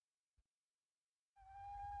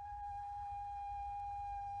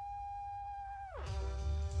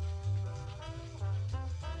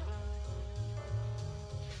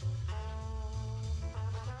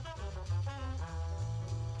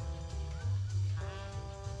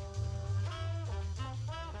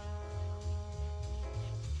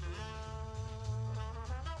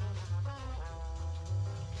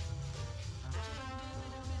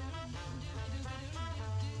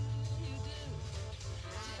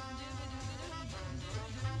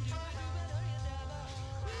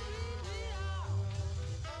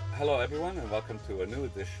Hello, everyone, and welcome to a new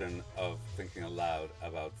edition of Thinking Aloud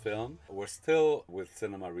about film. We're still with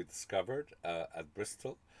Cinema Rediscovered at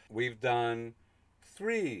Bristol. We've done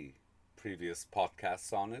three previous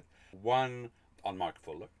podcasts on it, one on Mark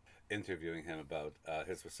Fuller, interviewing him about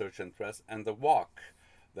his research interests, and the walk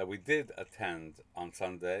that we did attend on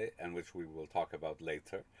Sunday, and which we will talk about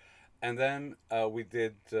later. And then we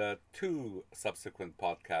did two subsequent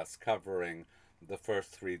podcasts covering the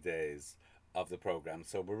first 3 days of the program.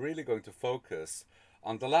 So we're really going to focus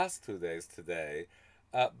on the last 2 days today.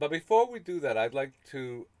 But before we do that, I'd like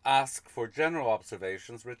to ask for general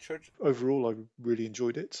observations, Richard. Overall, I really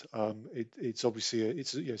enjoyed it. It's obviously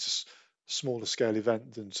it's a smaller scale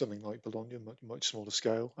event than something like Bologna, much smaller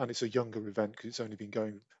scale, and it's a younger event because it's only been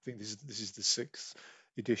going. I think this is the sixth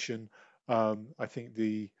edition. I think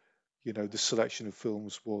the selection of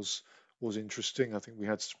films was interesting. I think we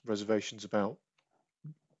had reservations about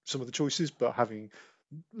some of the choices, but having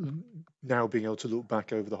now being able to look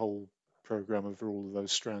back over the whole program over all of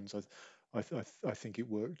those strands, I think it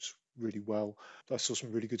worked really well. I saw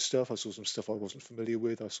some really good stuff. I saw some stuff I wasn't familiar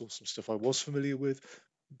with. I saw some stuff I was familiar with,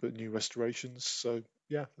 but new restorations. So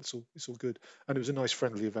yeah, it's all good. And it was a nice,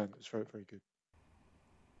 friendly event. It was very, very good.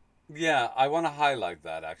 Yeah, I want to highlight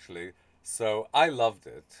that actually. So I loved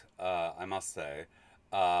it, I must say.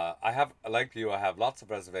 I have, like you, I have lots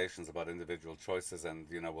of reservations about individual choices, and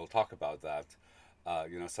we'll talk about that.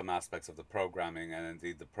 Some aspects of the programming and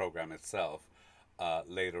indeed the program itself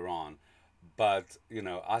later on. But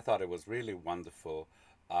I thought it was really wonderful.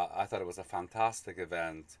 I thought it was a fantastic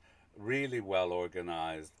event, really well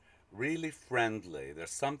organized, really friendly.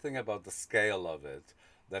 There's something about the scale of it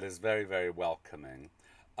that is very, very welcoming.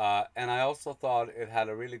 And I also thought it had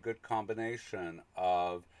a really good combination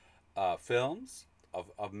of films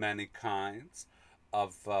of many kinds,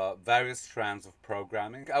 of various strands of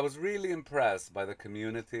programming. I was really impressed by the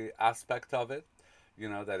community aspect of it,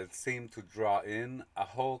 that it seemed to draw in a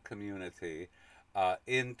whole community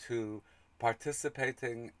into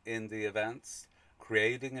participating in the events,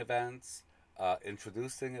 creating events,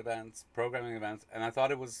 introducing events, programming events. And I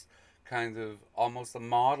thought it was kind of almost a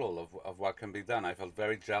model of what can be done. I felt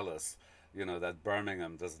very jealous, that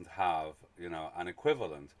Birmingham doesn't have, an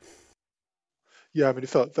equivalent. Yeah, I mean, it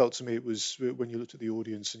felt to me it was when you looked at the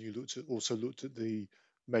audience and you also looked at the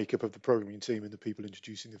makeup of the programming team and the people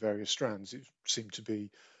introducing the various strands. It seemed to be,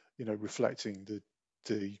 reflecting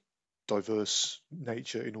the diverse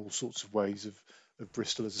nature in all sorts of ways of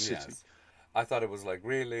Bristol as a city. Yes. I thought it was like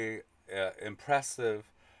really impressive,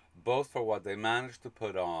 both for what they managed to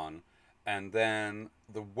put on, and then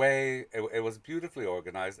the way it was beautifully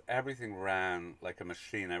organized. Everything ran like a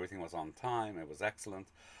machine. Everything was on time. It was excellent,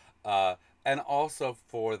 uh, and also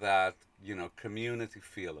for that community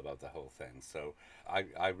feel about the whole thing. So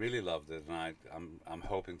I really loved it, and I'm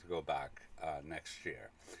hoping to go back next year.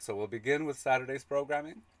 So we'll begin with Saturday's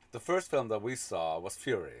programming. The first film that we saw was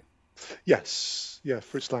Fury. Yes, yeah,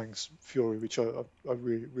 Fritz Lang's Fury, which I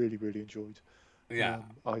really, really, really enjoyed. Yeah,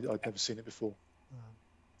 I'd never seen it before.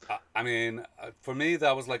 I mean, for me,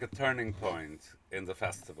 that was like a turning point in the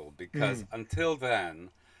festival because Mm, until then,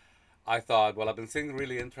 I thought, well, I've been seeing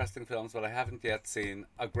really interesting films, but I haven't yet seen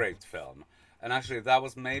a great film. And actually, that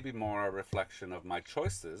was maybe more a reflection of my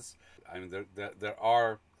choices. I mean, there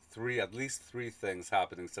are at least three things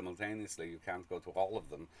happening simultaneously. You can't go to all of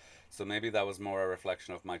them. So maybe that was more a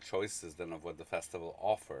reflection of my choices than of what the festival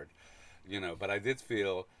offered. But I did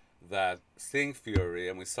feel that seeing Fury,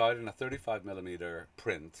 and we saw it in a 35 millimeter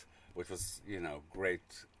print, which was,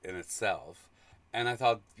 great in itself. And I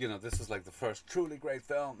thought, this is like the first truly great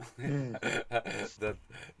film mm. that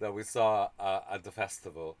that we saw at the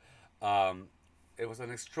festival. Um, it was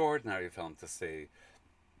an extraordinary film to see,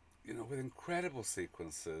 with incredible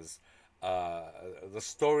sequences. Uh, the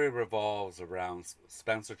story revolves around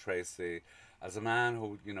Spencer Tracy as a man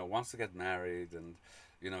who wants to get married, and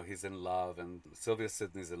he's in love, and Sylvia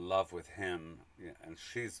Sidney's in love with him, yeah, and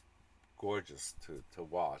she's gorgeous to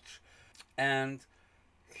watch, and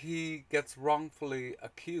he gets wrongfully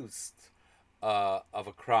accused of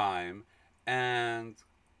a crime and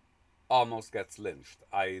almost gets lynched,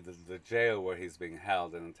 i.e., the jail where he's being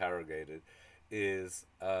held and interrogated is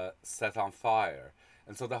set on fire.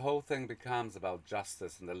 And so the whole thing becomes about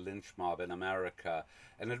justice and the lynch mob in America.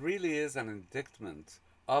 And it really is an indictment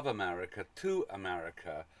of America to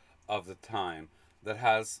America of the time that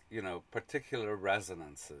has, particular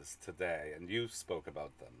resonances today. And you spoke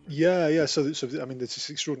about them, Richard. Yeah, yeah. So I mean, there's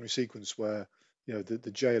this extraordinary sequence where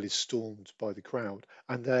the jail is stormed by the crowd,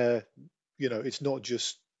 and it's not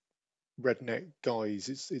just redneck guys.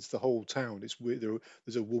 It's the whole town. It's weird.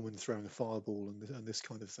 There's a woman throwing a fireball and this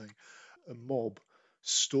kind of thing. A mob.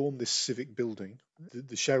 storm this civic building.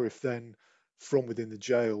 The sheriff then, from within the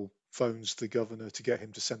jail, phones the governor to get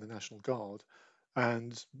him to send the National Guard,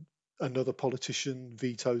 and another politician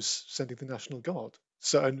vetoes sending the National Guard.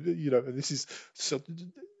 So, and and this is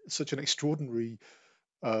such an extraordinary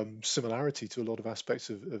similarity to a lot of aspects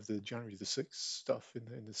of the January the 6th stuff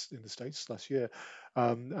in the States last year,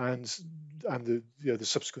 and the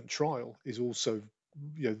subsequent trial is also,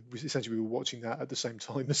 essentially we were watching that at the same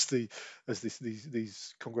time as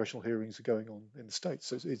these congressional hearings are going on in the States.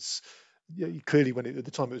 So it's clearly at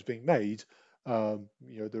the time it was being made, there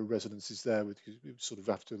were residences there with, because it was sort of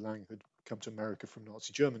after Lang had come to America from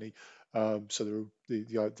Nazi Germany. So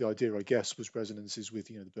the idea, I guess, was resonances with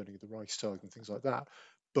the burning of the Reichstag and things like that.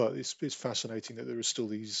 But it's fascinating that there are still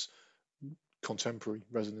these contemporary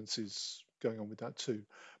resonances going on with that too.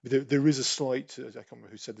 But there is a slight, I can't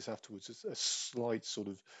remember who said this afterwards, a slight sort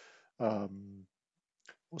of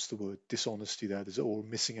what's the word, dishonesty there. There's or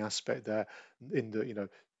missing aspect there in the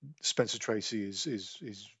Spencer Tracy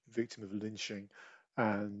is victim of lynching,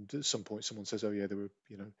 and at some point someone says, oh yeah, there were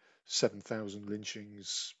 7,000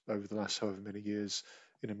 lynchings over the last however many years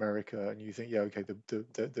in America, and you think, yeah, okay,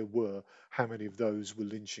 there were. How many of those were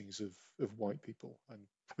lynchings of white people? And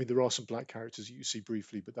I mean, there are some black characters that you see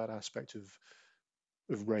briefly, but that aspect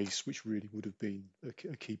of race, which really would have been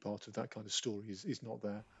a key part of that kind of story, is not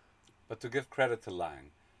there. But to give credit to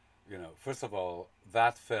Lang, first of all,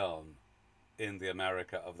 that film in the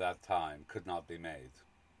America of that time could not be made.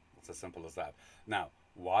 It's as simple as that. Now,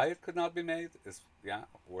 why it could not be made is,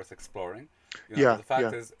 worth exploring. But Yeah, the fact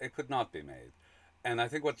yeah, is, it could not be made. And I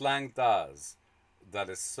think what Lang does that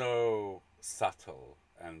is so subtle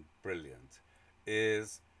and brilliant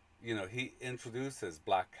is, he introduces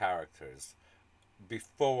black characters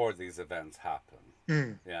before these events happen.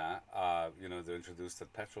 mm, They're introduced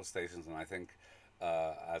at petrol stations, and I think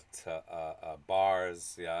at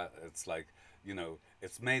bars. Yeah, it's like,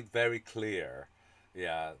 it's made very clear,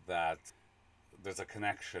 that there's a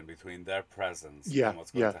connection between their presence yeah, and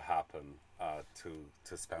what's going yeah, to happen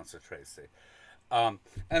to Spencer Tracy. And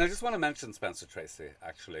I just want to mention Spencer Tracy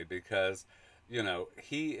actually because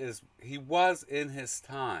he was in his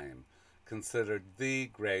time considered the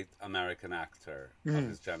great American actor of mm,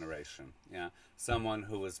 his generation. Yeah, someone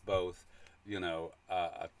who was both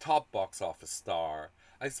a top box office star.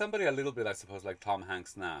 Somebody a little bit, I suppose, like Tom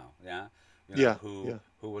Hanks now. Yeah, yeah, who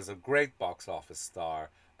yeah, was a great box office star,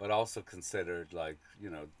 but also considered like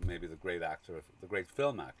maybe the great actor, the great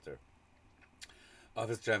film actor of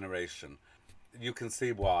his generation. You can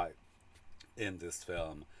see why in this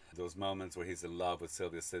film those moments where he's in love with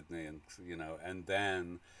Sylvia Sidney, and and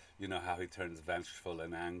then how he turns vengeful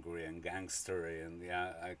and angry and gangstery, and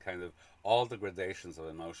I kind of all the gradations of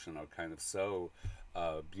emotion are kind of so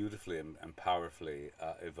beautifully and powerfully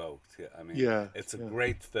evoked. I mean, yeah, it's a yeah,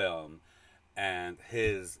 great film, and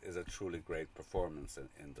his is a truly great performance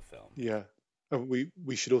in the film. yeah. And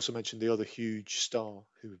we should also mention the other huge star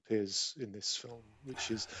who appears in this film, which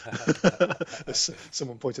is as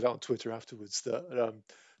someone pointed out on Twitter afterwards that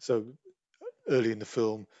so early in the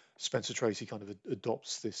film, Spencer Tracy kind of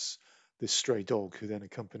adopts this stray dog who then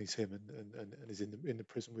accompanies him and is in the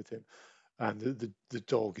prison with him, and the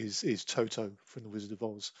dog is Toto from the Wizard of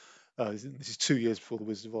Oz. This is 2 years before the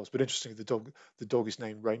Wizard of Oz, but interestingly, the dog is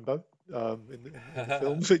named Rainbow in the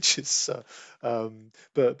film, which is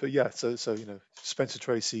but yeah, so Spencer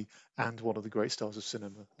Tracy and one of the great stars of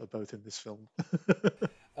cinema are both in this film.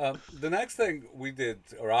 The next thing we did,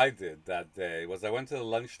 or I did that day, was I went to the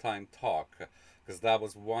lunchtime talk because that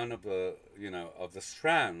was one of the of the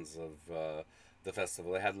strands of the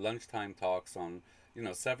festival. They had lunchtime talks on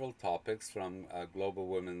several topics from global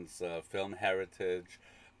women's film heritage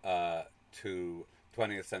to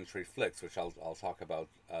 20th century flicks, which I'll talk about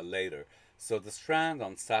later. So the strand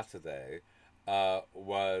on Saturday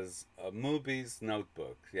was Mubi's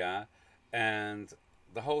Notebook, yeah, and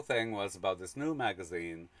the whole thing was about this new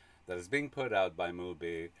magazine that is being put out by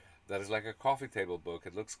Mubi that is like a coffee table book.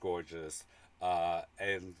 It looks gorgeous,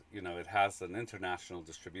 and it has an international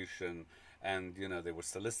distribution. And they were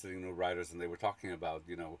soliciting new writers, and they were talking about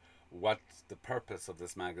what the purpose of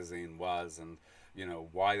this magazine was, and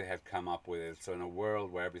why they had come up with it. So in a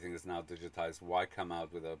world where everything is now digitized, why come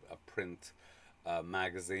out with a print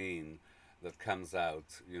magazine that comes out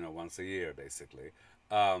once a year, basically.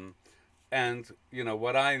 And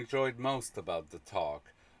what I enjoyed most about the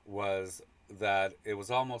talk was that it was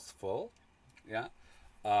almost full, yeah,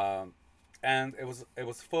 um, and it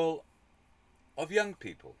was full of young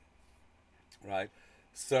people, right?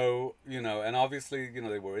 So, and obviously,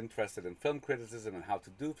 they were interested in film criticism and how to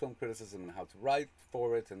do film criticism and how to write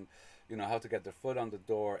for it and, how to get their foot on the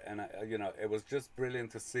door. And, it was just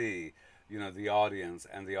brilliant to see, the audience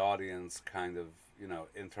kind of,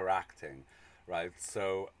 interacting, right?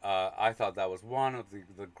 So I thought that was one of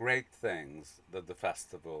the great things that the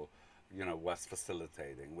festival, was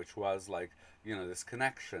facilitating, which was like, this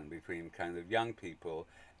connection between kind of young people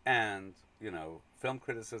and, film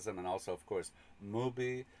criticism, and also, of course,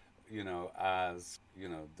 Mubi, as,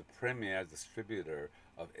 the premier distributor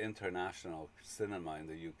of international cinema in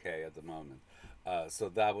the UK at the moment. So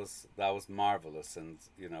that was marvelous, and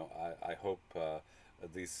I hope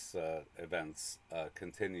these events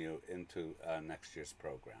continue into next year's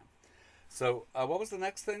program. So, what was the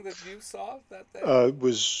next thing that you saw that day?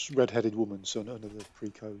 Was Red-Headed Woman, so another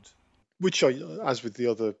pre-code, which as with the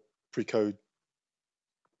other pre-code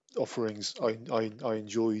offerings, I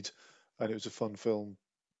enjoyed, and it was a fun film,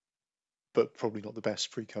 but probably not the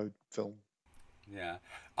best pre-code film. Yeah,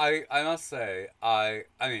 I must say, I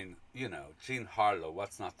mean, Jean Harlow,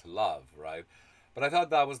 what's not to love, right? But I thought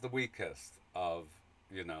that was the weakest of,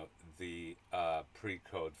 the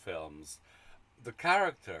pre-code films. The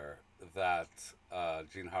character that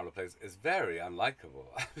Jean Harlow plays is very unlikable.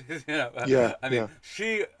 Yeah, I mean,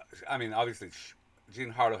 yeah, obviously, Jean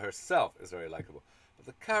Harlow herself is very likable, but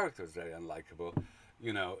the character is very unlikable.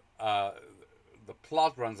 You know, uh, the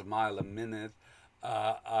plot runs a mile a minute.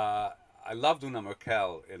 I loved Una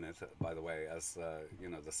Merkel in it, by the way, as the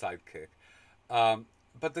sidekick. Um,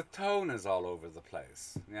 but the tone is all over the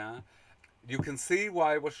place. Yeah, you can see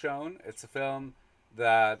why it was shown. It's a film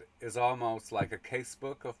that is almost like a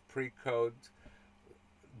casebook of pre-code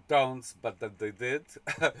don'ts, but that they did,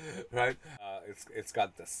 right? It's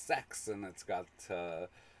got the sex and it's got the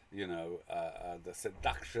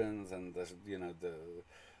seductions and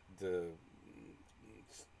the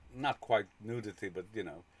not quite nudity, but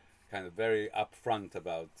kind of very upfront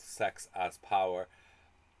about sex as power.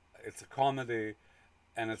 It's a comedy,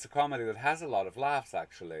 and it's a comedy that has a lot of laughs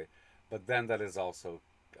actually, but then that is also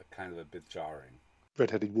kind of a bit jarring.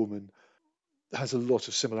 Red-Headed Woman has a lot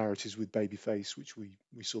of similarities with Babyface, which we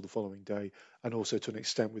saw the following day, and also to an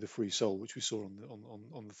extent with A Free Soul, which we saw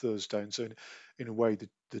on the Thursday. And so, in a way,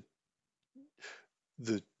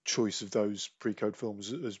 the choice of those pre-code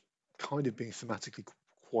films has kind of been thematically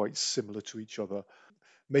quite similar to each other.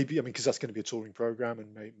 Maybe, I mean, because that's going to be a touring program,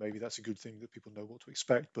 and maybe that's a good thing that people know what to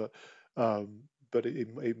expect. But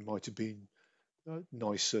it might have been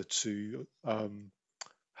nicer to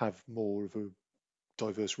have more of a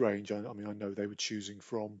diverse range. I mean, I know they were choosing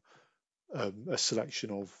from a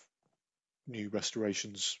selection of new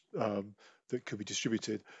restorations that could be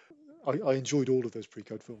distributed. I enjoyed all of those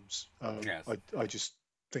pre-code films. Yes, I just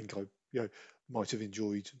think I might have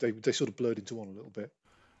enjoyed. They sort of blurred into one a little bit.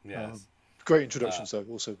 Um, yes. Great Uh, introductions, though.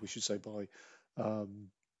 Also, we should say um,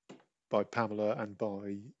 by Pamela and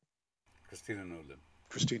by Christina Newland.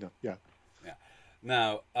 Christina. Yeah, Yeah.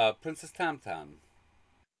 Now, Princess Tam Tam.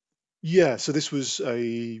 yeah. So this was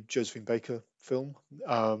a Josephine Baker film.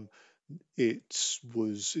 It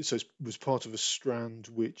was part of a strand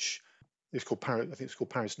which it's called Paris. I think it's called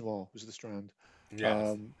Paris Noir was the strand,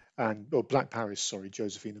 Yes. and or Black Paris. Sorry,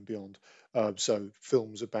 Josephine and Beyond. So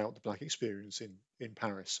films about the black experience in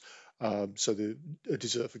Paris. So the A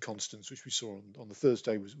Dessert for Constance, which we saw on the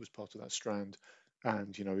Thursday, was part of that strand.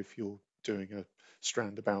 And if you're doing a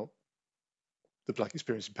strand about the black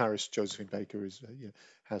experience in Paris, Josephine Baker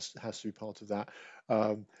has to be part of that.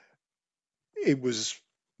 Um, it was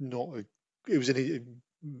not a it was an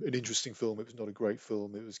interesting film. It was not a great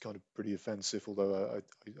film. It was kind of pretty offensive, although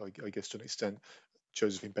I guess to an extent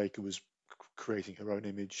Josephine Baker was creating her own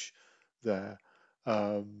image there.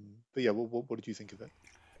 But yeah, what did you think of it?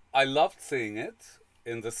 I loved seeing it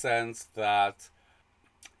in the sense that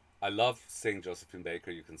I love seeing Josephine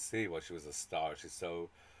Baker. You can see why she was a star. She's so,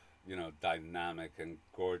 dynamic and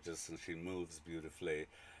gorgeous, and she moves beautifully.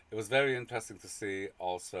 It was very interesting to see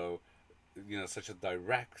also, such a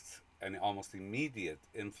direct and almost immediate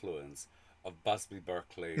influence of Busby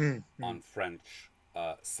Berkeley Mm, mm. on French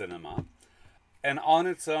cinema. And on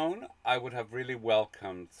its own, I would have really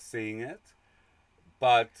welcomed seeing it.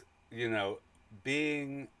 But, you know,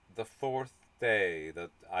 being the fourth day that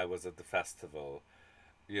I was at the festival,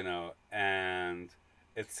 and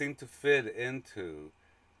it seemed to fit into,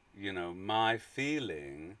 my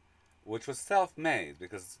feeling, which was self made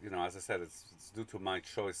because, as I said, it's due to my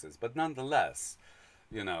choices. But nonetheless,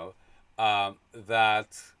 you know,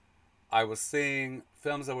 that I was seeing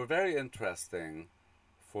films that were very interesting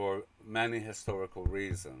for many historical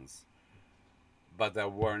reasons, but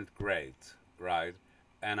that weren't great, right?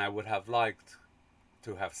 And I would have liked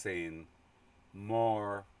to have seen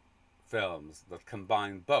more films that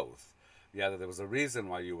combine both. Yeah, that there was a reason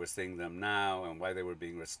why you were seeing them now and why they were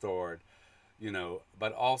being restored,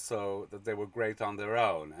 but also that they were great on their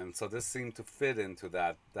own. And so this seemed to fit into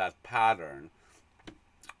that pattern,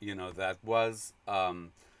 that was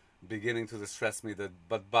beginning to distress me.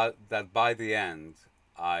 But that by the end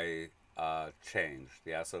I changed.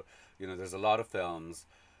 Yeah, so there's a lot of films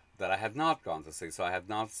that I had not gone to see. So I had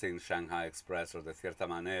not seen Shanghai Express or De Cierta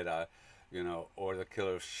Manera, or The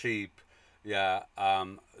Killer of Sheep, yeah,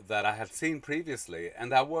 that I had seen previously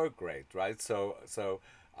and that were great, right? I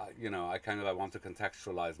want to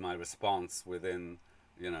contextualize my response within,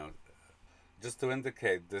 you know, just to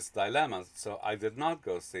indicate this dilemma. So I did not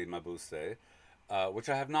go see Mabuse, which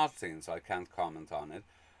I have not seen, so I can't comment on it.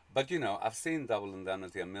 But I've seen Double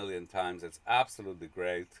Indemnity a million times. It's absolutely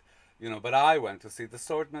great. But I went to see The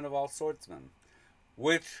Swordsman of All Swordsmen,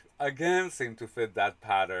 which again seemed to fit that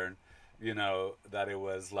pattern. That it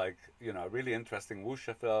was like a really interesting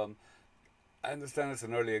wuxia film. I understand it's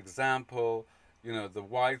an early example. The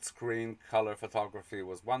widescreen color photography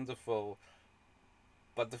was wonderful,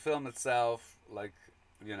 but the film itself, like,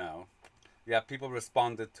 you know, yeah, people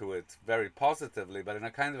responded to it very positively, but in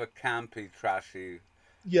a kind of a campy, trashy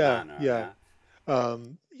Yeah, manner. yeah. Yeah.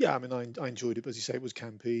 Yeah, I mean, I enjoyed it, but as you say, it was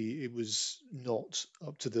campy. It was not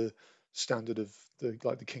up to the standard of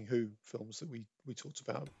the King Hu films that we talked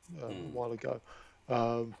about a Hmm. while ago.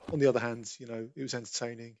 On the other hand, it was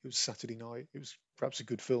entertaining. It was Saturday night. It was perhaps a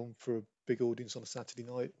good film for a big audience on a Saturday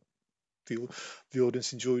night. The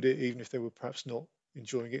audience enjoyed it, even if they were perhaps not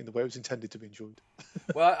enjoying it in the way it was intended to be enjoyed.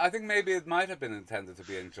 Well, I think maybe it might have been intended to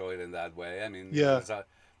be enjoyed in that way. I mean, Yeah,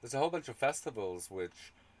 there's a whole bunch of festivals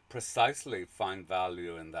which precisely find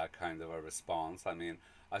value in that kind of a response. I mean,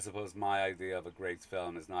 I suppose my idea of a great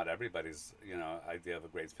film is not everybody's, idea of a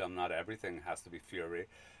great film. Not everything has to be fury.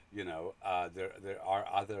 There are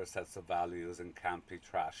other sets of values in campy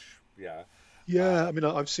trash. Yeah. yeah. Uh, I mean,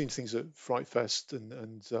 I've seen things at Fright Fest,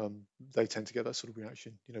 and they tend to get that sort of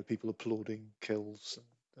reaction. People applauding kills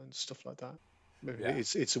and stuff like that. I mean, yeah.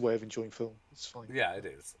 it's a way of enjoying film. It's fine. Yeah, it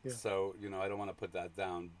is. Yeah, So, I don't want to put that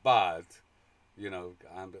down, but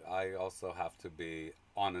I also have to be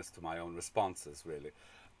honest to my own responses, really,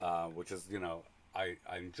 which is, I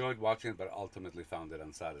enjoyed watching it, but ultimately found it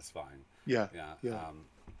unsatisfying. yeah, Yeah. yeah,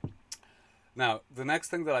 Now, the next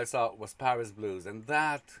thing that I saw was Paris Blues, and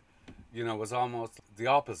that, was almost the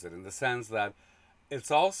opposite in the sense that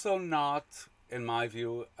it's also not, in my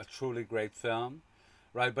view, a truly great film,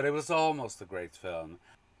 right? But it was almost a great film,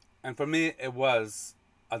 and for me, it was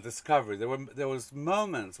a discovery. There was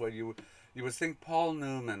moments where you would think Paul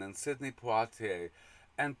Newman and Sidney Poitier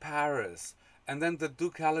and Paris, and then the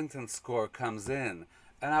Duke Ellington score comes in,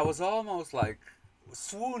 and I was almost like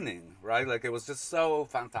swooning, right? Like it was just so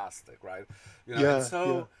fantastic, right? And yeah, yeah,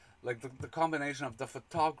 so like the combination of the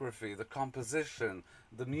photography, the composition,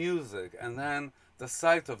 the music, and then the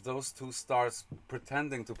sight of those two stars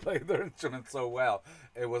pretending to play their instrument so well,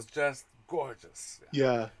 it was just gorgeous.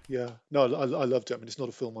 yeah, yeah. No, I loved it. I mean, it's not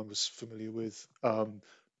a film I was familiar with.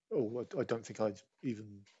 Oh, I don't think I'd even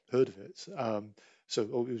heard of it. So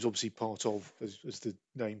it was obviously part of, as the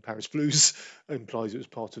name Paris Blues implies, it was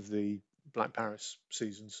part of the Black Paris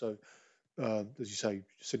season. So as you say,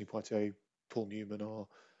 Sidney Poitier, Paul Newman are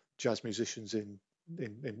jazz musicians in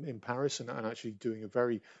Paris, and actually doing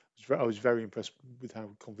I was very impressed with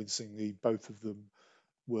how convincingly both of them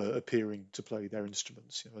were appearing to play their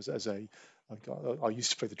instruments. As I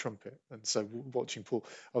used to play the trumpet, and so watching Paul,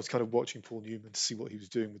 I was kind of watching Paul Newman to see what he was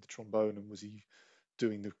doing with the trombone, and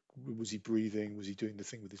doing the was he breathing, was he doing the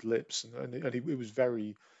thing with his lips, it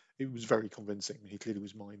was very convincing. He clearly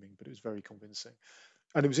was miming, but it was very convincing.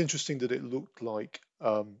 And it was interesting that it looked like,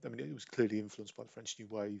 I mean, it was clearly influenced by the French New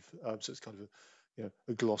Wave. So it's kind of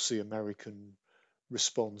a glossy American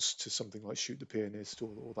response to something like Shoot the Pianist,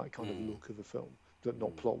 or that kind of Mm, look of a film. That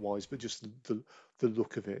not mm, plot wise, but just the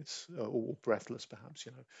look of it, or Breathless, perhaps.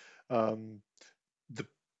 Um, the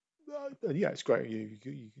and yeah, it's great.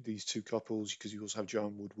 These two couples, because you also have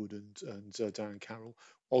Joanne Woodward and Diane Carroll.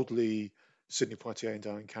 Oddly, Sidney Poitier and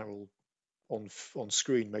Diane Carroll on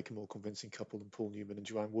screen make a more convincing couple than Paul Newman and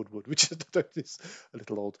Joanne Woodward, which is a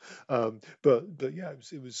little odd. But yeah,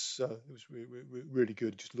 it was really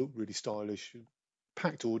good. Just looked really stylish.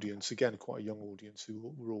 Packed audience again, quite a young audience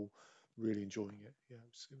who were all really enjoying it. Yeah,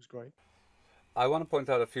 it was great. I want to point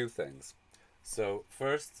out a few things. So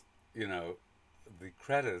first, you know, the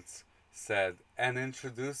credits said and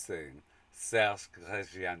introducing Serge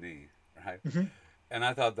Reggiani, right? Hmm. And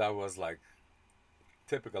I thought that was like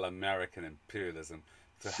typical American imperialism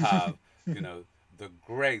to have, you know, the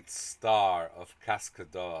great star of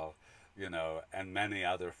Cascadeur, and many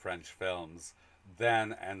other French films,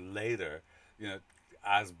 then and later, you know,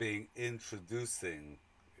 as being introducing,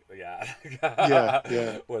 Yeah, yeah,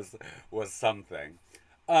 yeah, was something.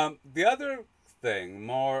 The other thing,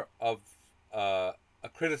 more of a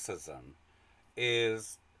criticism,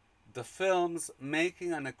 is the films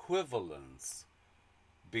making an equivalence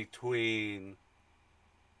between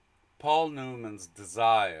Paul Newman's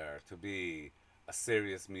desire to be a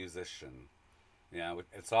serious musician.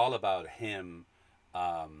 It's all about him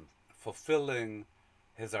fulfilling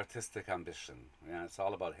his artistic ambition. It's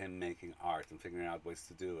all about him making art and figuring out ways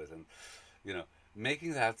to do it, and you know,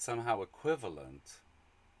 making that somehow equivalent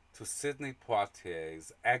to Sidney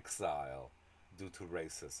Poitier's exile due to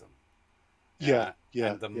racism. yeah,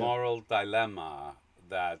 yeah, And the yeah, moral dilemma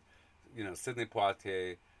that Sidney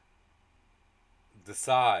Poitier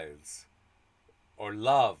decides, or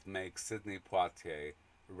love makes Sidney Poitier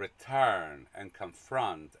return and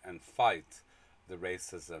confront and fight the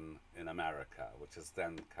racism in America, which is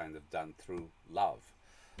then kind of done through love,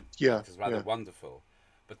 yeah, which is rather yeah, wonderful.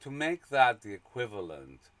 But to make that the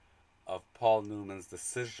equivalent of Paul Newman's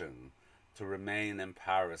decision to remain in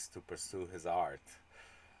Paris to pursue his art,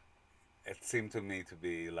 it seemed to me to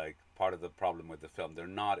be like part of the problem with the film. They're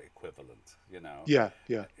not equivalent. yeah,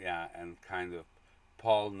 yeah. Yeah, and kind of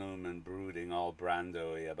Paul Newman brooding all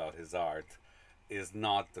brandoy about his art is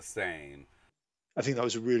not the same. I think that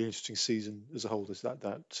was a really interesting season as a whole. Is that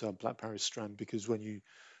Black Paris strand, because when you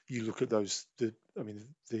look at those, I mean,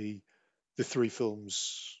 the three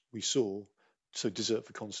films we saw, so Dessert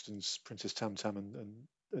for Constance, Princess Tam Tam,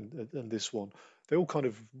 and this one, they all kind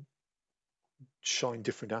of shine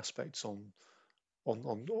different aspects on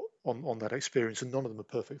on on that experience, and none of them are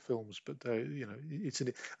perfect films, but they, it's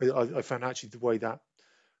an. I found actually the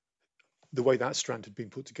way that strand had been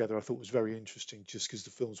put together, I thought was very interesting, just because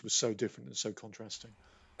the films were so different and so contrasting.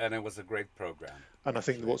 And it was a great program, And I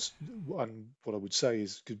think actually. what I would say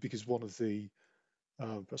is because one of the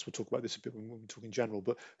perhaps we'll talk about this a bit when we talk in general,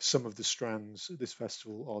 but some of the strands at this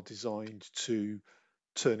festival are designed to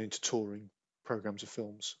turn into touring programs of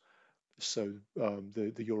films. So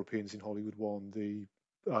the Europeans in Hollywood one, the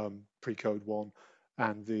Pre-Code one,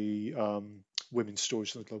 and the Women's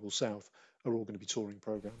Stories from the Global South are all going to be touring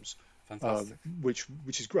programs, Fantastic. which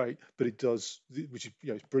is great. But it does, which is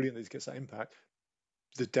it's brilliant that it gets that impact.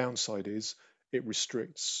 The downside is it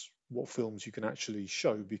restricts what films you can actually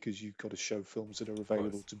show, because you've got to show films that are Of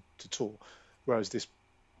available course. to tour. Whereas this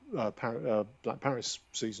Black Paris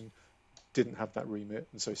season didn't have that remit,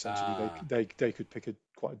 and so essentially Ah, they could pick a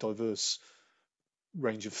quite a diverse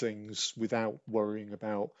range of things without worrying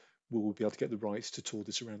about will we be able to get the rights to tour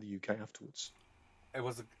this around the UK afterwards.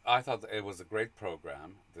 I thought it was a great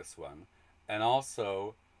program, this one. And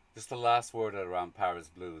also, just the last word around Paris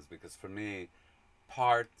Blues, because for me,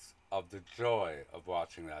 part of the joy of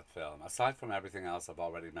watching that film, aside from everything else I've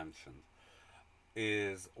already mentioned,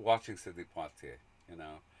 is watching Sidney Poitier,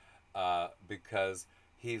 because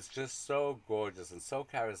he's just so gorgeous and so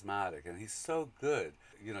charismatic, and he's so good.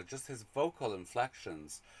 Just his vocal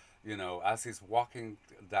inflections, as he's walking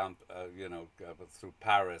down, through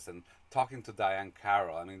Paris and talking to Diane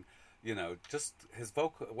Carroll. I mean, just his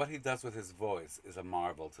vocal, what he does with his voice is a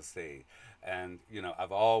marvel to see. And,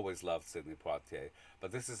 I've always loved Sidney Poitier,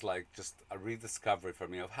 but this is like just a rediscovery for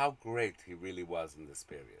me of how great he really was in this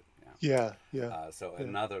period. Yeah. Yeah, yeah, So yeah.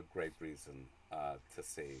 another great reason to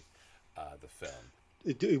see the film.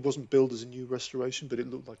 It wasn't billed as a new restoration, but it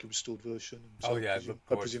looked like a restored version, and Oh so yeah, it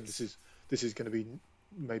looked I presume gorgeous. this is going to be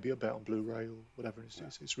maybe a bet on Blu-ray or whatever. Yeah,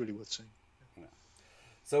 It's really worth seeing. yeah.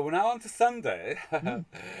 So we're now on to Sunday, Mm.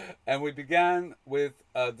 and we began with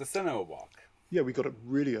the cinema walk. Yeah, we got up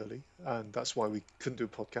really early, and that's why we couldn't do a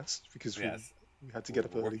podcast, because Yes, we had to get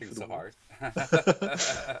up we're early working for the so walk.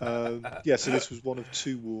 hard. Yeah, so this was one of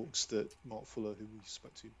two walks that Mark Fuller, who we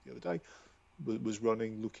spoke to the other day, was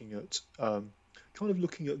running, looking at kind of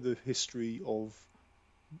looking at the history of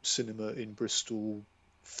cinema in Bristol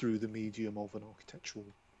through the medium of an architectural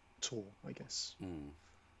tour, I guess. Mm.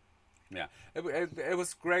 Yeah, it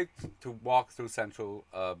was great to walk through central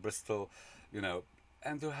Bristol, you know,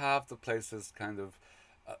 and to have the places kind of,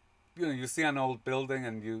 you see an old building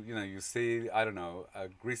and you see, I don't know, a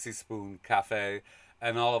Greasy Spoon Cafe,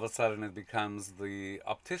 and all of a sudden it becomes the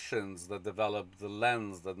opticians that developed the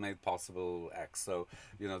lens that made possible X. So,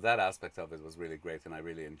 that aspect of it was really great, and I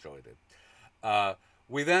really enjoyed it. Uh,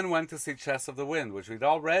 we then went to see Chess of the Wind, which we'd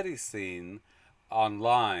already seen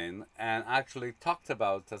online and actually talked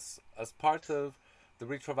about as part of the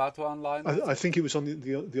Ritrovato online, was I it? think it was on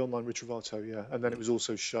the online Ritrovato, yeah, and then it was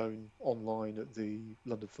also shown online at the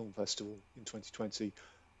London Film Festival in 2020.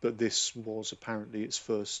 But this was apparently its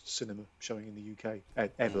first cinema showing in the UK Mm,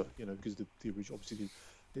 ever, because the original, obviously,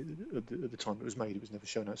 at the time it was made, it was never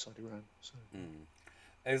shown outside Iran. So, mm.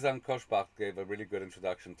 Ezan Koçbak gave a really good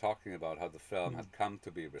introduction talking about how the film mm. had come to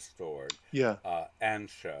be restored Yeah, and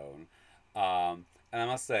shown. And I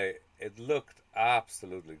must say, it looked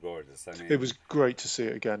absolutely gorgeous. I it mean, was great to see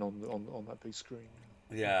it again on that big screen.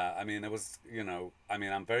 Yeah, yeah, I mean, it was, I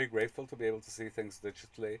mean, I'm very grateful to be able to see things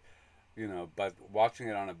digitally, but watching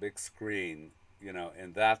it on a big screen,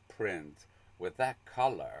 in that print with that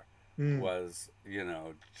color yeah. was,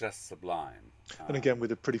 just sublime. And again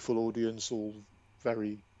with a pretty full audience, all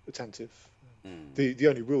very attentive. Mm, The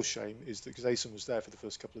only real shame is that because Asen was there for the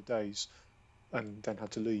first couple of days and then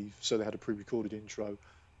had to leave, so they had a pre-recorded intro.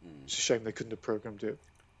 mm. It's a shame they couldn't have programmed it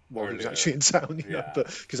while he was actually Earlier, in town, yeah, But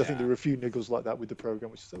because I think there yeah. were a few niggles like that with the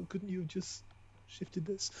program, which is, oh, couldn't you have just shifted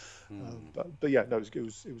this? Mm, But yeah, no,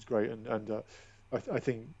 it was great, and I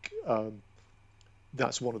think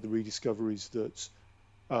that's one of the rediscoveries that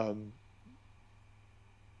um,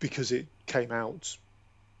 because it came out,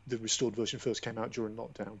 the restored version first came out during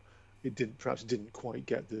lockdown, it didn't quite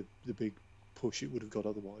get the big push it would have got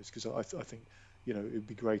otherwise. Because I think it'd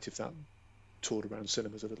be great if that toured around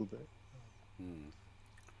cinemas a little bit. mm.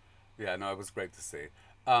 Yeah, no, it was great to see.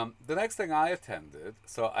 The next thing I attended,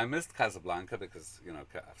 so I missed Casablanca because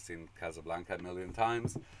I've seen Casablanca a million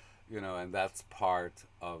times, and that's part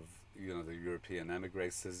of the European emigre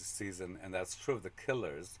season, and that's true of The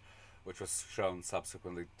Killers, which was shown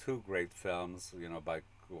subsequently. Two great films, by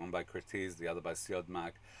one by Curtiz, the other by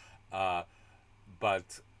Siodmak, uh,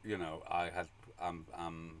 but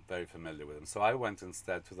I'm very familiar with them. So I went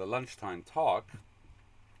instead to the lunchtime talk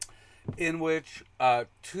in which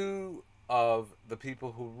two of the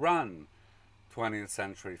people who run 20th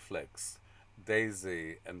Century Flicks,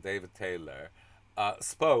 Daisy and David Taylor,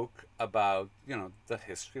 spoke about the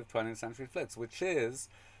history of 20th Century Flicks, which is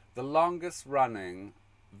the longest running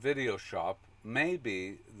video shop,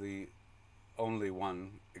 maybe the only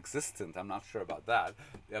one existent. I'm not sure about that.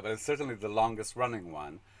 Yeah, but it's certainly the longest running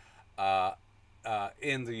one uh,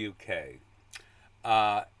 in the UK.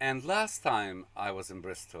 And last time I was in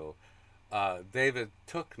Bristol, David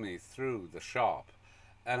took me through the shop,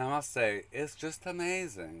 and I must say it's just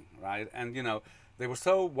amazing, right? And they were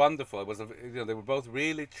so wonderful. It was they were both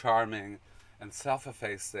really charming and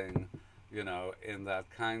self-effacing, in that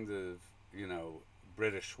kind of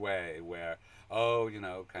British way where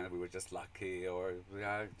kind of we were just lucky, or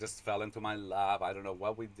yeah, just fell into my lap. I don't know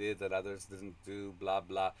what we did that others didn't do, blah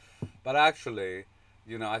blah. But actually,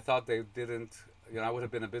 I thought they didn't. I would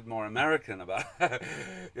have been a bit more American about,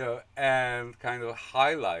 and kind of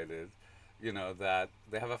highlighted, that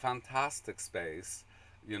they have a fantastic space.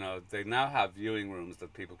 They now have viewing rooms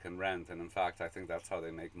that people can rent, and in fact, I think that's how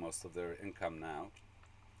they make most of their income now.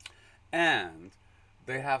 And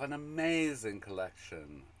they have an amazing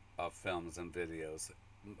collection of films and videos,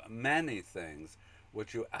 many things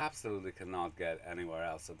which you absolutely cannot get anywhere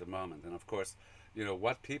else at the moment. And of course,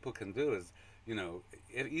 what people can do is,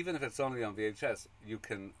 even if it's only on VHS, you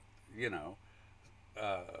can, you know,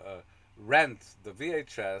 rent the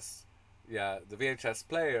VHS, yeah, the VHS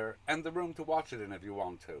player and the room to watch it in if you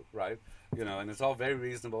want to, right? And it's all very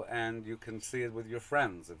reasonable, and you can see it with your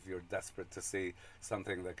friends if you're desperate to see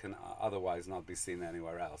something that can otherwise not be seen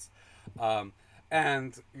anywhere else. Um,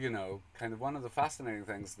 and kind of one of the fascinating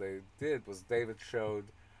things they did was David showed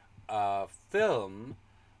a film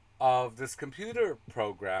of this computer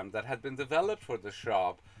program that had been developed for the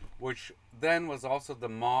shop, which then was also the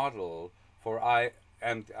model for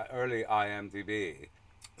early IMDb.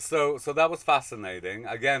 So that was fascinating.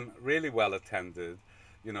 Again, really well attended.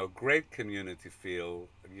 Great community feel.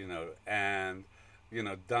 And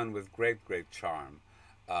done with great charm.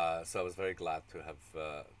 So I was very glad to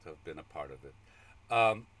have been a part of it.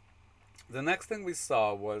 Um, the next thing we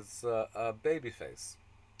saw was Babyface.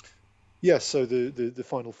 Yes, so the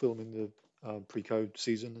final film in the pre-code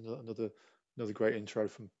season, and another great intro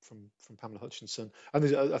from Pamela Hutchinson,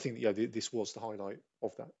 and I think this was the highlight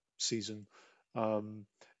of that season. Um,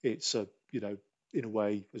 it's in a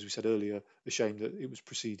way, as we said earlier, a shame that it was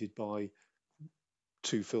preceded by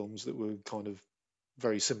two films that were kind of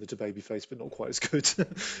very similar to Babyface, but not quite as good.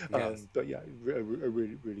 Yes. But yeah, a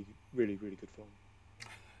really good film.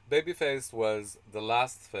 Babyface was the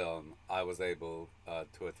last film I was able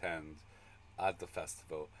to attend at the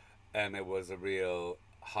festival, and it was a real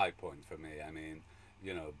high point for me. I mean,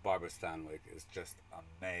 Barbara Stanwyck is just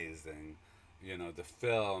amazing. The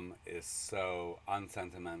film is so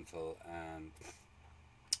unsentimental and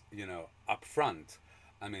up front.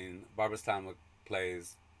 I mean, Barbara Stanwyck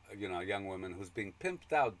plays, a young woman who's being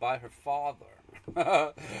pimped out by her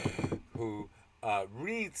father, who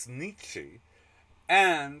reads Nietzsche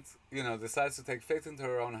and, decides to take fate into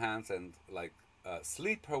her own hands and, like,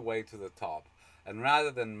 sleep her way to the top. And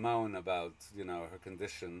rather than moan about, her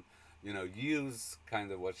condition, use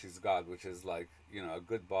kind of what she's got, which is like, a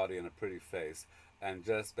good body and a pretty face, and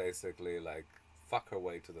just basically, like, fuck her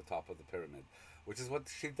way to the top of the pyramid, which is what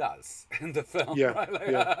she does in the film, Yeah, right?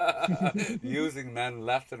 yeah. Like, using men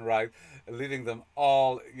left and right, leaving them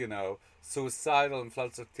all, suicidal and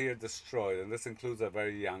floods of tears destroyed. And this includes a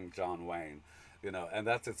very young John Wayne, and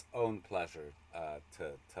that's its own pleasure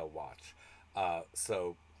to watch.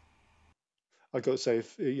 So, I got to say,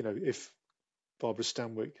 if Barbara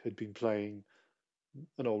Stanwyck had been playing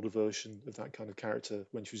an older version of that kind of character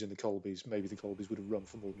when she was in the Colbys, maybe the Colbys would have run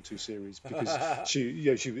for more than two series because I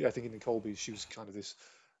think in the Colbys she was kind of this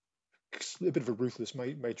a bit of a ruthless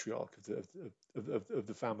matriarch of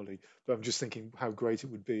the family. But I'm just thinking how great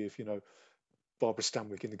it would be if Barbara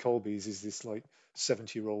Stanwyck in the Colbys is this like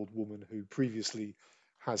 70-year-old woman who previously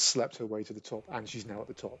has slept her way to the top and she's now at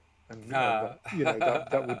the top, and uh,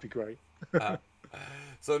 that that would be great.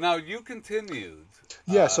 so now you continued.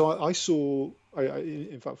 Yeah, so I saw.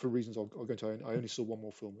 In fact, for reasons I'll go into, I only saw one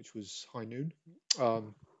more film, which was High Noon,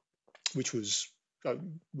 um, which uh,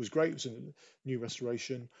 was great. It was a new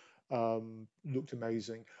restoration, looked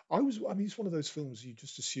amazing. I mean, it's one of those films you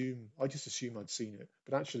just assume. I just assume I'd seen it,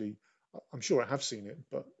 but actually, I'm sure I have seen it,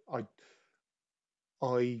 but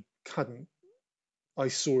I hadn't. I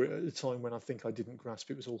saw it at a time when I think I didn't grasp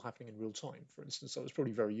it was all happening in real time. For instance, I was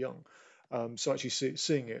probably very young, so actually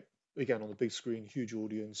seeing it again on the big screen, huge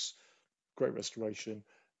audience, great restoration,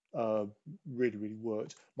 uh, really, really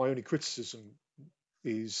worked. My only criticism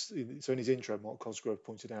is, so in his intro, Mark Cosgrove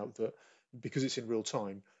pointed out that because it's in real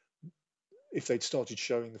time, if they'd started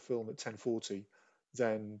showing the film at 10:40,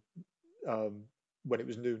 then um, when it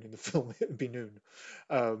was noon in the film, it would be noon.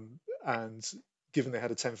 And given they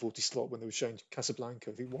had a 10:40 slot when they were showing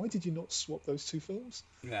Casablanca, I think, why did you not swap those two films?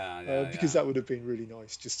 Yeah, yeah, Because yeah, that would have been really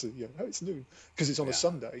nice just to, oh, it's noon. Because it's on a yeah.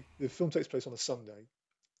 Sunday. The film takes place on a Sunday,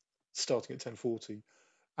 starting at 10:40,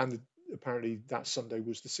 and apparently that Sunday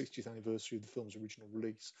was the 60th anniversary of the film's original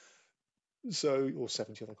release. So, or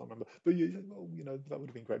 70th, I can't remember. But well, that would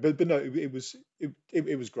have been great. But no, it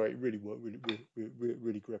was great. It really worked,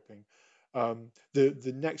 really gripping.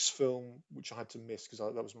 The next film, which I had to miss because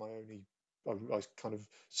that was my only. I kind of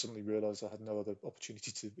suddenly realised I had no other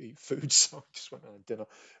opportunity to eat food, so I just went out and dinner.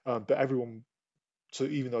 But everyone, so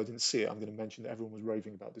even though I didn't see it, I'm going to mention that everyone was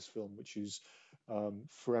raving about this film, which is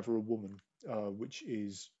Forever a Woman, which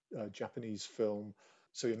is a Japanese film.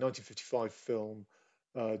 So a 1955 film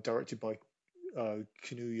directed by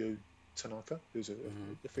Kinuyo Tanaka, who's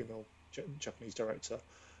Hmm. a female Japanese director.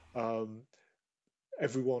 Um, I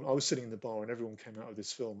was sitting in the bar and everyone came out of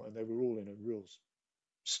this film and they were all in a real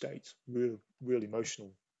state, real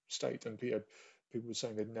emotional state. And people were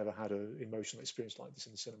saying they'd never had an emotional experience like this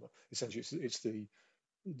in the cinema. Essentially, it's the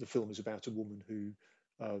film is about a woman who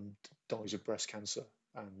dies of breast cancer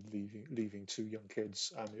and leaving two young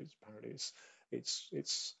kids, and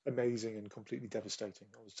it's amazing and completely devastating.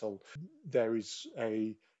 I was told there is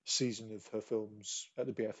a season of her films at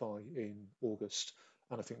the BFI in August,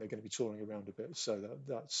 and I think they're going to be touring around a bit, so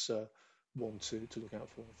that's one to look out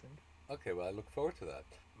for, I think. Okay, well, I look forward to that.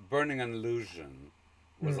 Burning an Illusion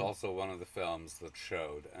was Mm, also one of the films that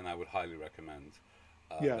showed, and I would highly recommend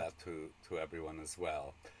yeah, that to everyone as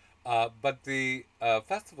well. But the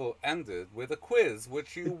festival ended with a quiz,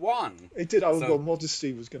 which you it, won. it did. Well, So,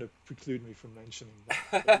 modesty was going to preclude me from mentioning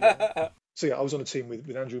that, but yeah. So yeah, I was on a team with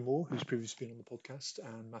Andrew Moore, who's previously been on the podcast,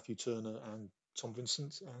 and Matthew Turner and Tom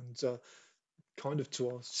Vincent, and kind of to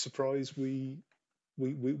our surprise, we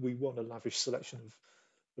won a lavish selection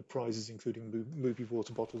of prizes, including movie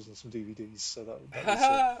water bottles and some DVDs. So that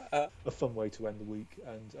was a fun way to end the week,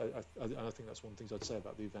 and I think that's one of the things I'd say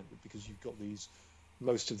about the event, because you've got these.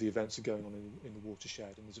 Most of the events are going on in the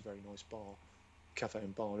watershed, and there's a very nice cafe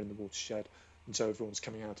and bar in the watershed, and so everyone's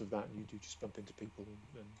coming out of that, and you do just bump into people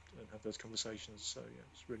and have those conversations. So yeah,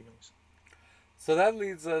 it's really nice. so that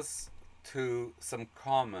leads us to some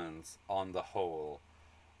comments on the whole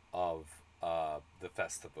of the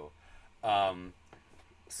festival. Um,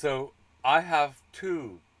 so I have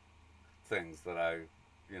two things that I,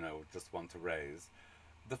 just want to raise.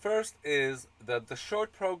 The first is that the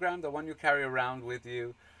short program, the one you carry around with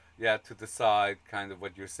you, yeah, to decide kind of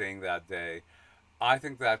what you're seeing that day, I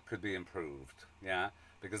think that could be improved, yeah,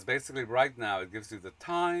 because basically right now it gives you the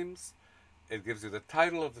times, it gives you the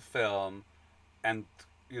title of the film, and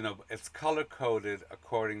it's color coded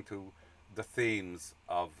according to the themes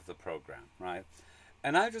of the program, right?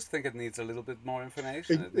 And I just think it needs a little bit more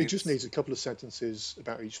information. It It just needs, needs a couple of sentences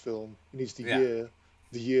about each film. It needs yeah,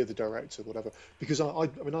 the year, the director, whatever. Because I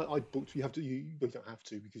mean, I booked. You have to. You don't have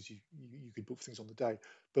to because you could book things on the day.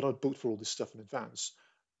 But I booked for all this stuff in advance,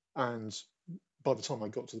 and by the time I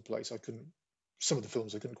got to the place, I couldn't. Some of the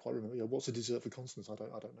films I couldn't quite remember. What's a dessert for Constance? I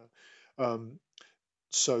don't know.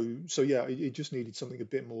 So yeah, it just needed something a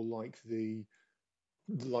bit more like the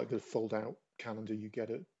fold out calendar you get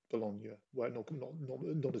at Bologna, where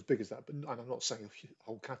not as big as that, but and I'm not saying a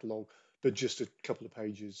whole catalogue, but just a couple of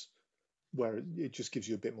pages where it just gives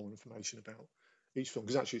you a bit more information about each film.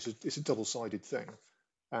 Because actually, it's a double-sided thing,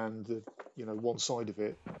 and one side of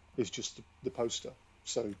it is just the poster,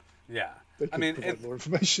 so yeah. they I could mean, provide more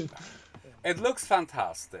information. it looks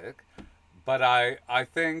fantastic, but I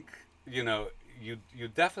think you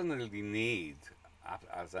definitely need,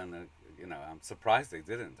 as an I'm surprised they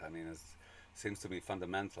didn't. I mean, it seems to me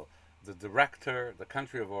fundamental. The director, the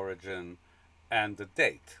country of origin, and the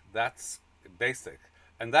date. That's basic,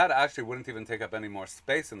 and that actually wouldn't even take up any more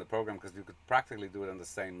space in the program because you could practically do it on the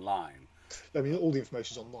same line. I mean, all the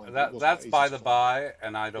information's online, but it That wasn't that that's easy by to the find. by,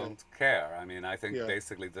 and I Yeah, don't care. I mean, I think yeah,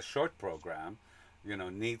 basically the short program,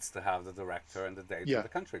 needs to have the director and the date and yeah, the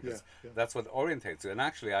country yeah, because yeah. that's what orientates you. And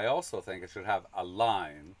actually, I also think it should have a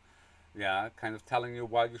line, yeah, kind of telling you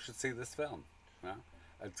why you should see this film. Yeah,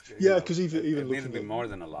 it's, Yeah, because even it needs to looking be at more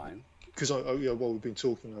than a line. because while we've been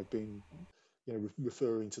talking, I've been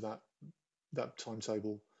referring to that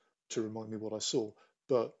timetable to remind me what I saw.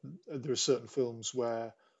 But there are certain films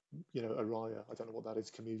where Araya, I don't know what that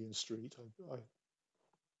is, Chameleon Street.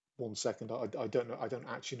 One second, I don't know. I don't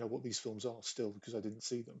actually know what these films are still because I didn't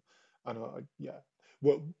see them. And yeah,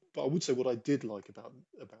 well, but I would say what I did like about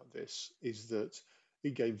this is that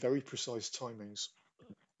it gave very precise timings,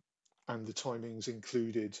 and the timings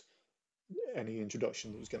included any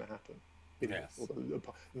introduction that was going to happen in them. Yes. Although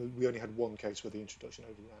we only had one case where the introduction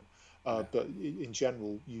overran, Yeah. but in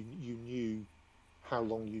general, you knew how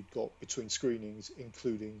long you'd got between screenings,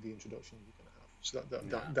 including the introduction you were going to have.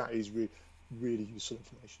 So Yeah. that is really useful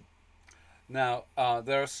information. Now,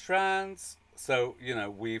 there are strands. So,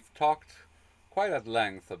 we've talked quite at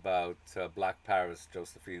length about Black Paris,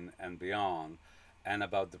 Josephine, and beyond, and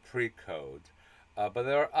about the pre code. But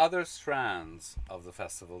there are other strands of the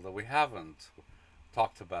festival that we haven't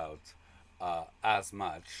talked about as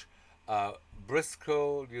much. Uh,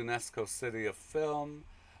 Bristol, UNESCO City of Film.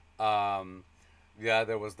 Um, yeah,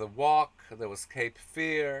 there was the Walk, there was Cape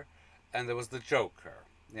Fear, and there was the Joker.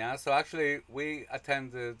 Yeah, so actually, we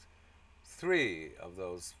attended three of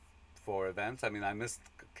those four events. I mean, I missed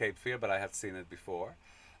Cape Fear, but I had seen it before.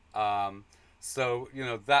 Um, so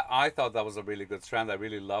that I thought that was a really good strand. I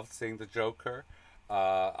really loved seeing the Joker.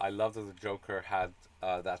 I loved that the Joker had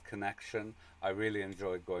that connection. I really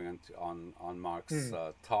enjoyed going on Mark's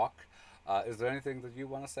Mm. talk. Is there anything that you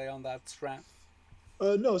want to say on that strand?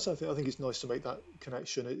 No, so I think it's nice to make that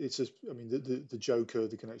connection. I mean, the Joker,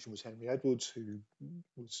 the connection was Henry Edwards, who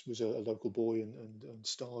was a local boy and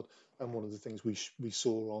starred. And one of the things we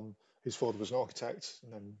saw on his father was an architect,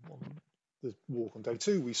 and then on the walk on day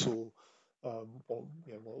two, we saw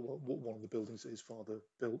one of the buildings that his father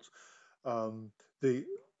built. The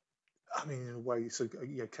I mean, in a way, so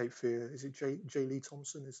yeah, Cape Fear. Is it J. Lee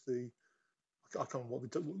Thompson? Is the I can't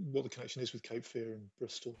remember what the connection is with Cape Fear and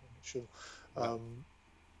Bristol. I'm not sure. Well, Um,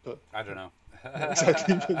 but I don't know. no,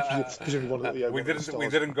 exactly. Presumably we one of the didn't we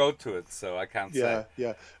stars. didn't go to it, so I can't say.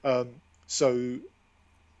 Yeah. So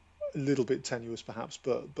a little bit tenuous perhaps,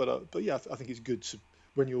 but yeah, I think it's good to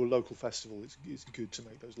when you're a local festival, it's good to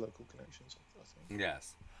make those local connections. I think.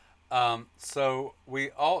 Yes. So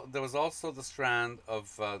there was also the strand of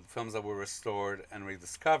films that were restored and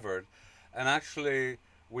rediscovered, and actually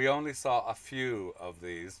we only saw a few of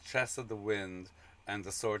these: Chess of the Wind and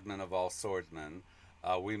The Swordman of All Swordmen.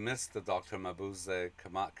 We missed the Dr. Mabuse,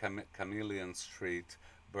 Chameleon Street,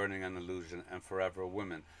 Burning an Illusion, and Forever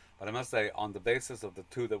Women. But I must say, on the basis of the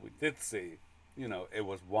two that we did see, it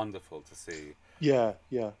was wonderful to see. Yeah,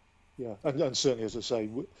 and certainly as I say,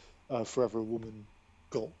 Forever a Woman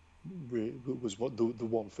got was what the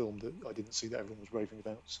one film that I didn't see that everyone was raving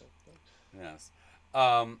about. So Yes.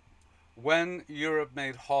 Um, when Europe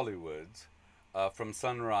made Hollywood, from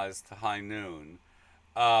sunrise to high noon,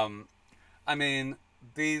 um, I mean,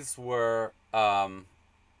 these were. I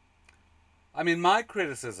mean, my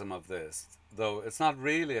criticism of this, though, it's not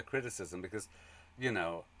really a criticism because,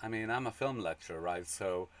 I mean, I'm a film lecturer, right?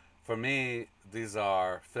 So for me, these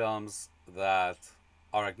are films that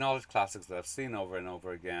are acknowledged classics that I've seen over and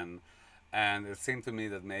over again. and it seemed to me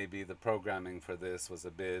that maybe the programming for this was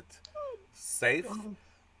a bit safe. Um,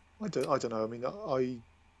 I don't know. I mean,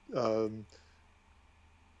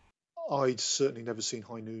 I'd certainly never seen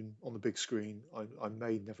High Noon on the big screen. I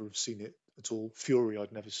may never have seen it at all. Fury,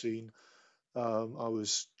 I'd never seen. I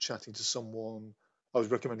was chatting to someone. I was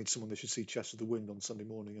recommending to someone they should see Chest of the Wind on Sunday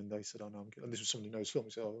morning, and they said, "Oh no," and this was someone who knows film.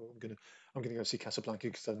 He said, "Oh, I'm gonna go see Casablanca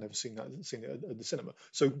because I've never seen it at the cinema."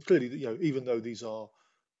 So clearly, even though these are,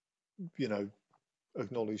 you know,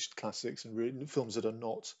 acknowledged classics and films that are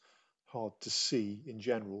not hard to see in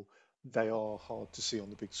general, they are hard to see on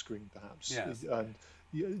the big screen, perhaps. Yes. And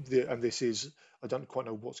yeah, and this is, I don't quite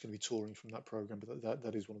know what's going to be touring from that program, but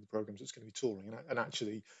that is one of the programs that's going to be touring. And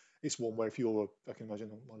actually, it's one where if you're, I can imagine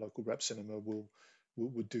my local rep cinema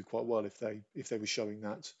would do quite well if they were showing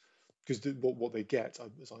that, because what they get,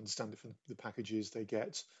 as I understand it from the packages, they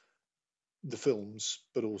get the films,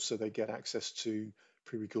 but also they get access to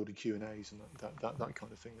pre-recorded Q&As and that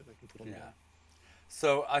kind of thing that they can put on Yeah. there.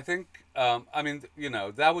 So I think, I mean,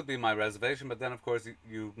 that would be my reservation. But then, of course,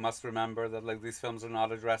 you must remember that like these films are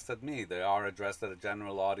not addressed at me; they are addressed at a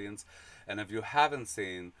general audience. And if you haven't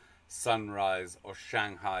seen Sunrise or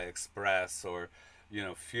Shanghai Express or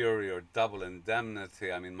Fury or Double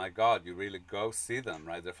Indemnity, I mean, my God, you really go see them,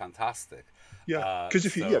 right? They're fantastic. Yeah, Uh, because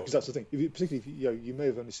so because that's the thing. If you, particularly if you may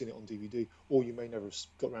have only seen it on DVD, or you may never have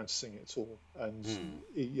got around to seeing it at all. And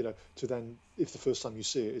hmm, to then, if the first time you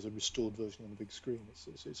see it is a restored version on the big screen, it's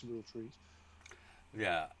a real treat.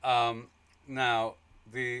 yeah. Now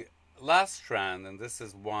the last strand, and this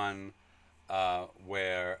is one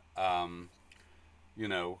where you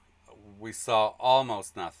know we saw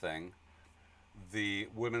almost nothing. The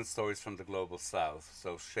women's stories from the global south.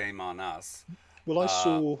 So shame on us.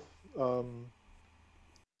 Well, Uh, um,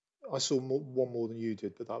 I saw one more than you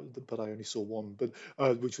did, but I only saw one, but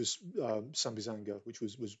which was Sambizanga, which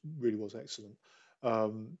was really was excellent.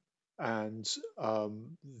 Um, and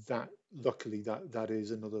that luckily that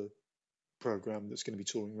is another program that's going to be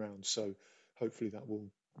touring around. So hopefully that will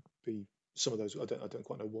be some of those. I don't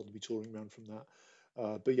quite know what will be touring around from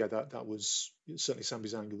that. But yeah, that was certainly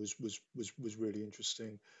Sambizanga was really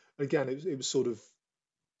interesting. Again, it was sort of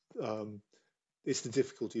um, it's the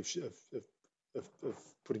difficulty of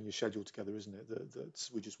putting your schedule together, isn't it? That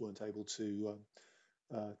we just weren't able to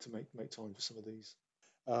make time for some of these.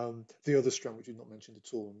 The other strand, which we've not mentioned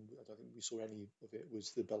at all, and I don't think we saw any of it,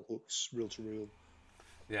 was the Bell Hooks reel to reel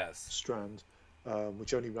yes. strand,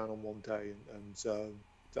 which only ran on one day, and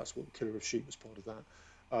that's what Killer of Sheep was part of that.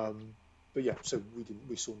 But yeah, so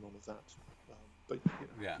we saw none of that. But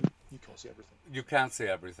Yeah. you can't see everything. You can't see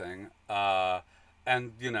everything.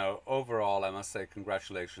 And overall, I must say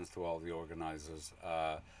congratulations to all the organizers.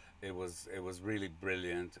 It was really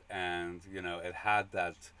brilliant, and it had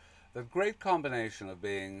that great combination of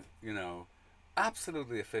being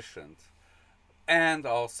absolutely efficient and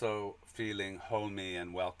also feeling homey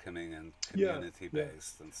and welcoming and Yeah, community yeah.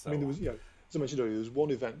 based and I so mean, there on. was, as I mentioned earlier, there was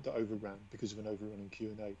one event that overran because of an overrunning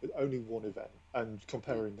Q&A, but only one event. And Mm.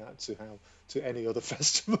 comparing that to any other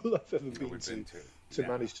festival I've ever That been we've been to. to Yeah.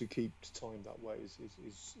 manage to keep time that way is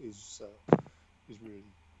really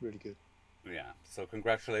really good. Yeah. So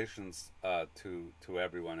congratulations to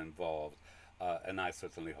everyone involved, and I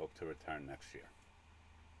certainly hope to return next year.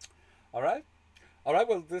 All right. All right.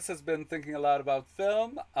 Well, this has been thinking a lot about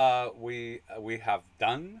film. We have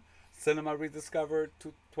done Cinema Rediscovered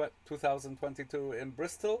 2022 in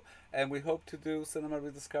Bristol, and we hope to do Cinema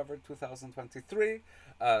Rediscovered 2023.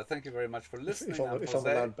 Thank you very much for If listening. I'm if I'm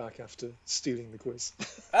Jose. allowed back after stealing the quiz.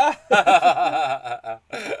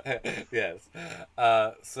 Yes.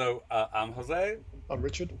 I'm Jose. I'm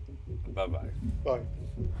Richard. Bye bye. Bye.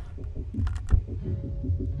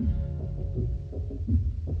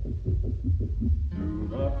 Do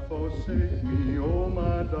not forsake me, oh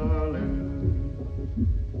my darling,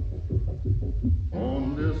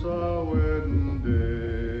 on this our wedding day.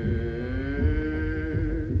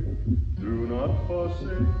 Do not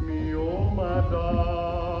forsake me, oh my darling.